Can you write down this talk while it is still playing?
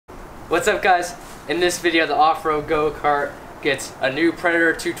What's up, guys? In this video, the off-road go-kart gets a new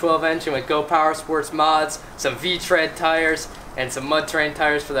Predator 212 engine with Go Power Sports mods, some V-tread tires, and some mud terrain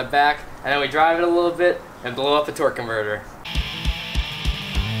tires for the back, and then we drive it a little bit and blow up a torque converter.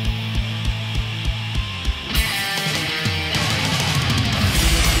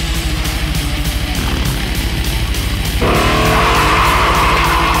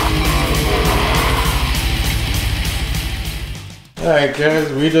 Alright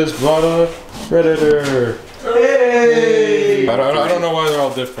guys, we just bought a Predator. Hey! I don't know why they're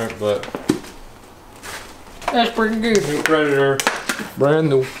all different, but That's pretty good. new Predator, brand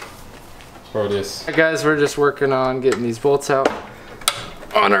new. For this. Alright guys, we're just working on getting these bolts out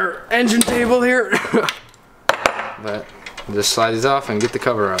on our engine table here. But we'll just slide these off and get the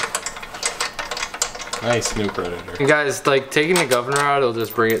cover out. Nice new Predator. And guys, like taking the governor out, it'll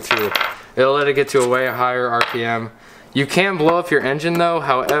just bring it to, it'll let it get to a way higher RPM. You can blow up your engine though,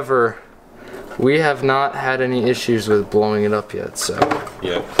 however, we have not had any issues with blowing it up yet, so.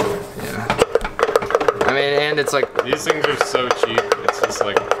 Yep. Yeah. I mean, and it's like. These things are so cheap, it's just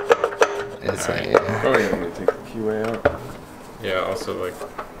like. It's right. like, yeah. Probably gonna take the keyway out. Yeah, also like.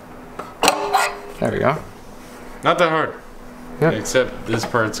 There we go. Not that hard. Yep. Except this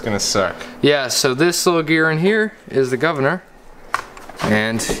part's gonna suck. Yeah, so this little gear in here is the governor.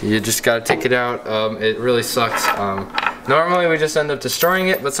 And you just gotta take it out. It really sucks. Normally we just end up destroying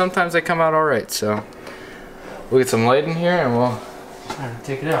it, but sometimes they come out alright. So we'll get some light in here and we'll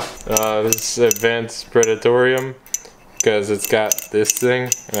take it out. This is advanced Predatorium because it's got this thing,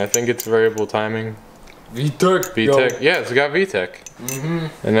 and I think it's variable timing. VTEC. VTEC. Yeah, it's got VTEC.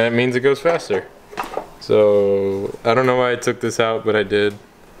 And that means it goes faster. So I don't know why I took this out, but I did.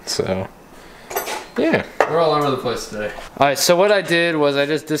 So yeah. We're all over the place today. Alright, so what I did was I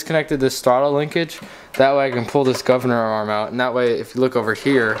just disconnected this throttle linkage. That way I can pull this governor arm out. And that way, if you look over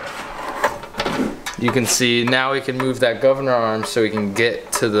here, you can see now we can move that governor arm so we can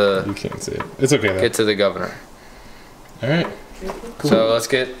get to the... You can't see it. It's okay though. Get to the governor. Alright. Cool. So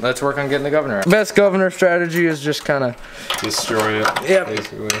let's work on getting the governor out. Best governor strategy is just kind of... Destroy it. Yep.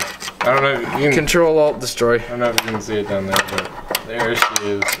 Basically. I don't know if you can... Control, Alt, destroy. I don't know if you can see it down there, but there she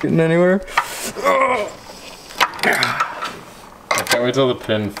is. Getting anywhere? Oh. I can't wait till the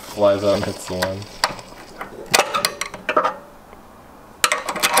pin flies out and hits the lens.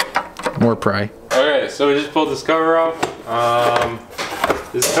 More pry. Okay, so we just pulled this cover off.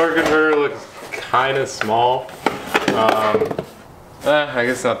 This torque converter looks kind of small. I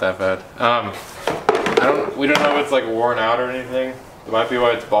guess not that bad. We don't know if it's like worn out or anything. It might be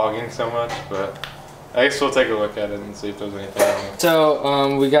why it's bogging so much, but I guess we'll take a look at it and see if there's anything wrong.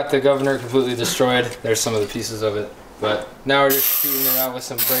 So we got the governor completely destroyed. There's some of the pieces of it, but now we're just shooting it out with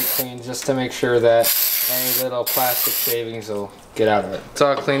some brake clean just to make sure that any little plastic shavings will get out of it. It's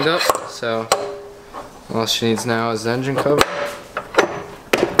all cleaned up, so all she needs now is the engine cover.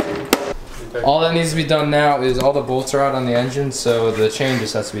 All that needs to be done now is all the bolts are out on the engine, so the chain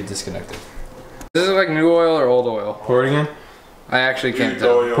just has to be disconnected. This is like new oil or old oil? Pour it again? I actually can't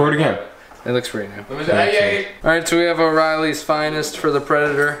tell. Pour it again. It looks pretty new. Alright, so we have O'Reilly's Finest for the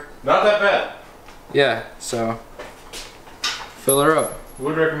Predator. Not that bad. Yeah, so fill her up.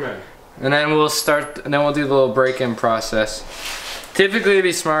 Would recommend. And then we'll do the little break-in process. Typically it'd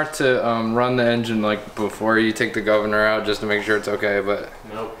be smart to run the engine like before you take the governor out just to make sure it's okay, but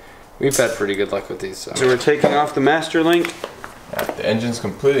nope. We've had pretty good luck with these. So we're taking off the master link. Yeah, the engine's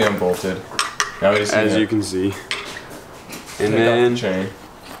completely unbolted. Now we just as you can see. And then chain.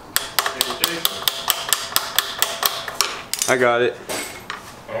 I got it.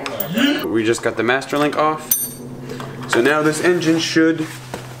 Oh my. We just got the master link off. So now this engine should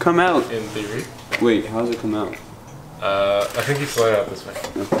come out. In theory. Wait, how does it come out? I think you slide out this way.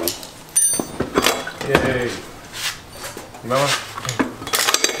 Okay. Yay. Mama.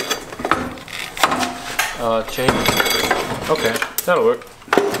 chain. Okay, that'll work.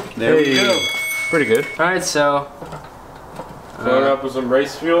 There we go. Pretty good. Alright, so Load up with some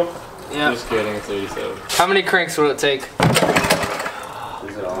race fuel. yeah. Just kidding, it's 87. How many cranks will it take? Is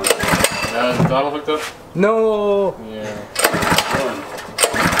it on? Is the throttle hooked up? No. Yeah.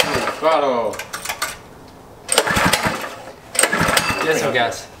 Throttle. Get some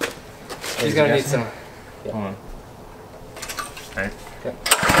gas. He's gonna need some. Yeah. Hold on. Alright. Okay.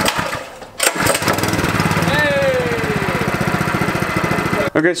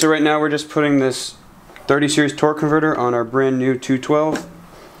 Okay, so right now we're just putting this 30 series torque converter on our brand new 212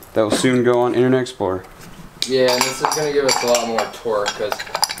 that will soon go on Internet Explorer. Yeah, and this is gonna give us a lot more torque because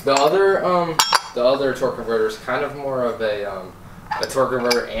the other torque converter is kind of more of a torque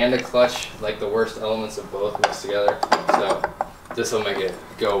converter and a clutch, like the worst elements of both mixed together. So this will make it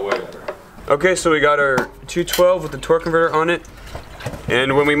go way better. Okay, so we got our 212 with the torque converter on it.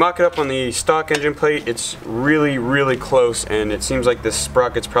 And when we mock it up on the stock engine plate, it's really, really close, and it seems like this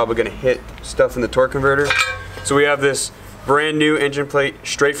sprocket's probably gonna hit stuff in the torque converter. So we have this brand new engine plate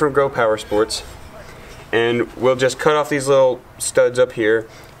straight from Go Power Sports. And we'll just cut off these little studs up here,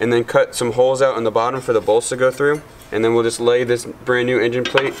 and then cut some holes out on the bottom for the bolts to go through. And then we'll just lay this brand new engine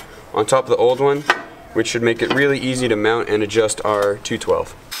plate on top of the old one, which should make it really easy to mount and adjust our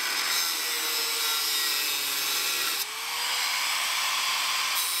 212.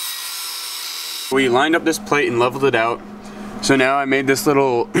 We lined up this plate and leveled it out. So now I made this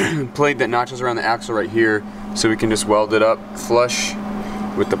little plate that notches around the axle right here, so we can just weld it up flush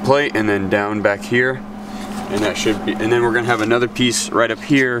with the plate and then down back here. And that should be, and then we're gonna have another piece right up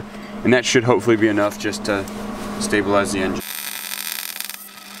here, and that should hopefully be enough just to stabilize the engine.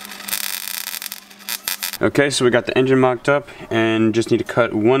 Okay, so we got the engine mocked up and just need to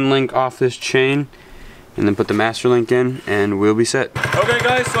cut one link off this chain and then put the master link in and we'll be set. Okay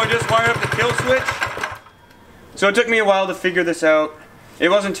guys, so I just wired up the kill switch. So it took me a while to figure this out. It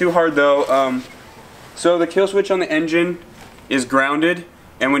wasn't too hard though. So the kill switch on the engine is grounded,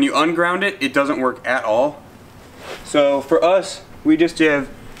 and when you unground it, it doesn't work at all. So for us, we just have,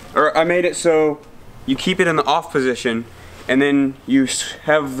 or I made it so you keep it in the off position, and then you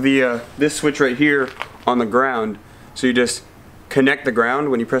have the this switch right here on the ground. So you just connect the ground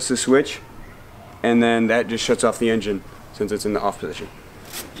when you press the switch, and then that just shuts off the engine since it's in the off position.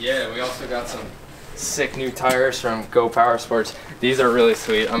 Yeah, we also got some sick new tires from Go Power Sports. These are really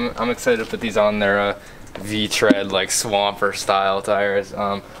sweet. I'm excited to put these on their V-tread like swamper style tires.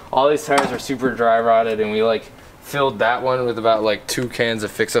 All these tires are super dry rotted, and we like filled that one with about like 2 cans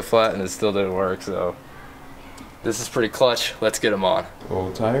of Fix-A-Flat and it still didn't work, so this is pretty clutch. Let's get them on.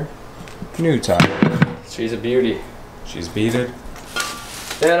 Old tire, new tire. She's a beauty. She's beaded.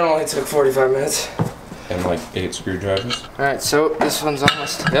 That only took 45 minutes. And like 8 screwdrivers. Alright, so this one's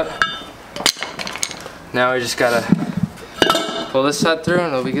almost, yep. Now we just gotta pull this side through and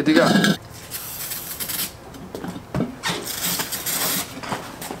it'll be good to go.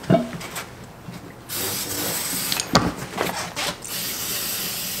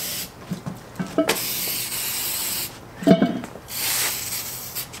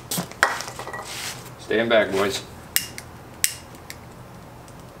 Stand back, boys.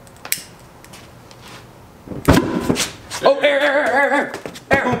 Oh, air!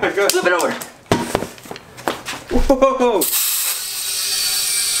 Oh my god. Flip it over. Whoa!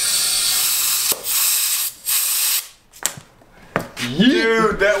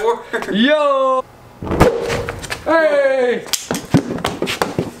 Dude, that worked! Yo! Hey!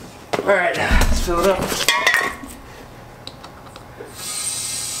 Alright, let's fill it up.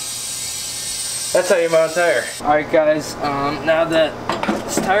 That's how you mount a tire. Alright guys, now that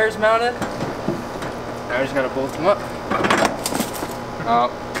this tire's mounted, now I just gotta bolt them up. Oh,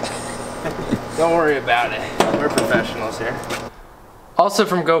 don't worry about it. We're professionals here. Also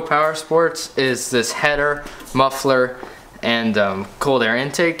from Go Power Sports is this header, muffler, and cold air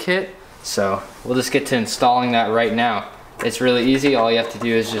intake kit. So we'll just get to installing that right now. It's really easy. All you have to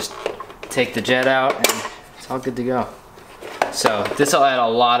do is just take the jet out and it's all good to go. So this will add a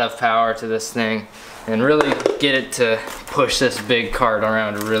lot of power to this thing and really get it to push this big cart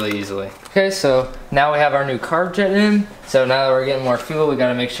around really easily. Okay, so now we have our new carb jet in. So now that we're getting more fuel, we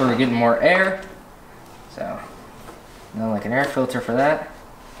gotta make sure we're getting more air. So now like an air filter for that.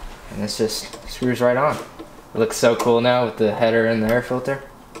 And this just screws right on. It looks so cool now with the header and the air filter.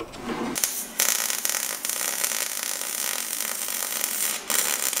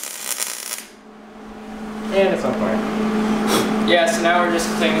 And it's on fire. Yeah, so now we're just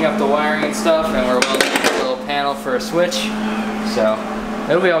cleaning up the wiring and stuff, and we're welding a little panel for a switch. So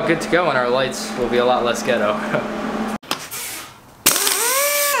it'll be all good to go, and our lights will be a lot less ghetto.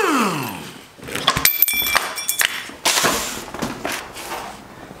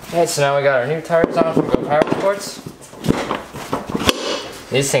 Alright, so now we got our new tires on from Go Power Sports.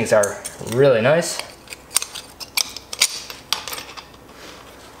 These things are really nice.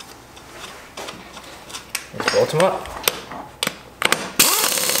 Just bolt them up.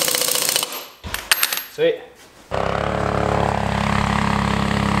 Sweet.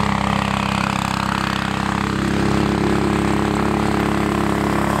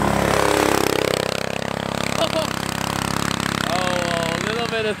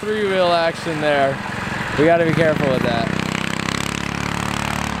 Bit of 3-wheel action there. We got to be careful with that.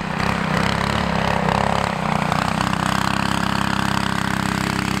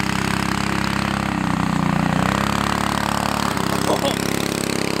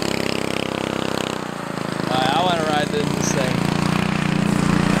 Alright, I want to ride this thing.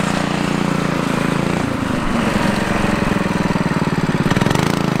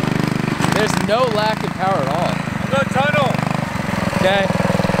 There's no lack in power at all. I'm gonna tunnel. Okay.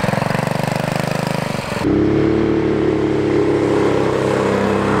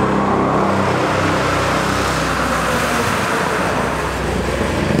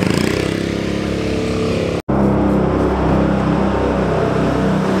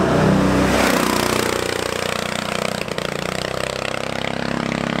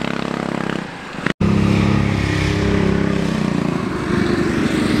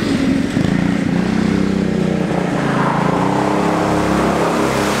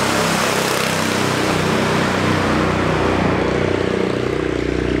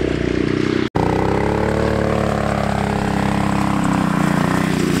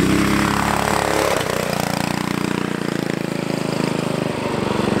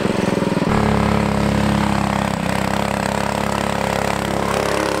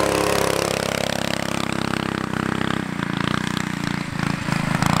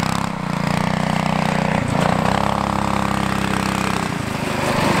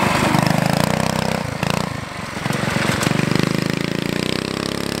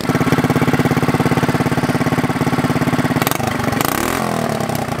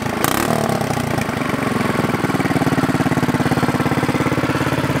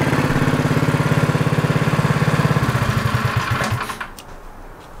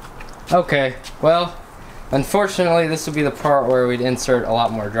 Okay, well, unfortunately this would be the part where we'd insert a lot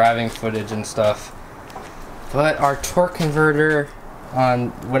more driving footage and stuff. But our torque converter on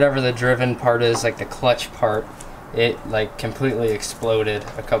whatever the driven part is, like the clutch part, it like completely exploded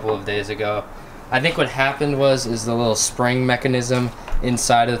a couple of days ago. I think what happened is the little spring mechanism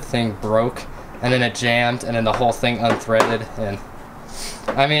inside of the thing broke, and then it jammed, and then the whole thing unthreaded. And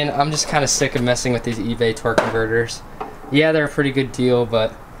I mean, I'm just kind of sick of messing with these eBay torque converters. Yeah, they're a pretty good deal,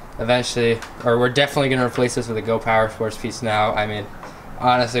 but eventually, or we're definitely going to replace this with a Go Power Sports piece now. I mean,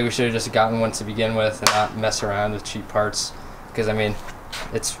 honestly, we should have just gotten one to begin with and not mess around with cheap parts, because I mean,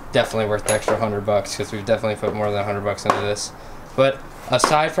 it's definitely worth the extra $100 because we've definitely put more than $100 into this. But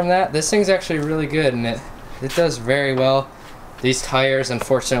aside from that, this thing's actually really good, and it does very well. These tires,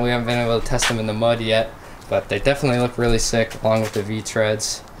 unfortunately, we haven't been able to test them in the mud yet, but they definitely look really sick along with the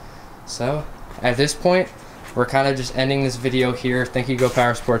V-treads. So at this point, we're kind of just ending this video here. Thank you, Go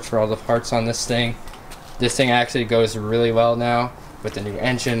Power Sports, for all the parts on this thing. This thing actually goes really well now with the new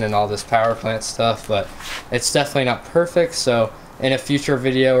engine and all this power plant stuff, but it's definitely not perfect. So in a future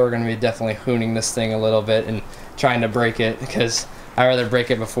video, we're going to be definitely hooning this thing a little bit and trying to break it, because I'd rather break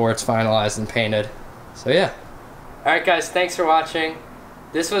it before it's finalized and painted. So yeah. Alright guys, thanks for watching.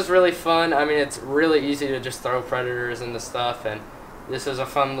 This was really fun. I mean, it's really easy to just throw predators into stuff, and this is a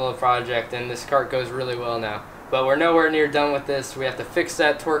fun little project, and this kart goes really well now. But we're nowhere near done with this. We have to fix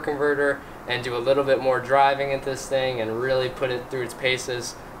that torque converter and do a little bit more driving into this thing and really put it through its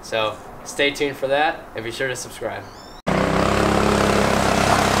paces. So stay tuned for that, and be sure to subscribe.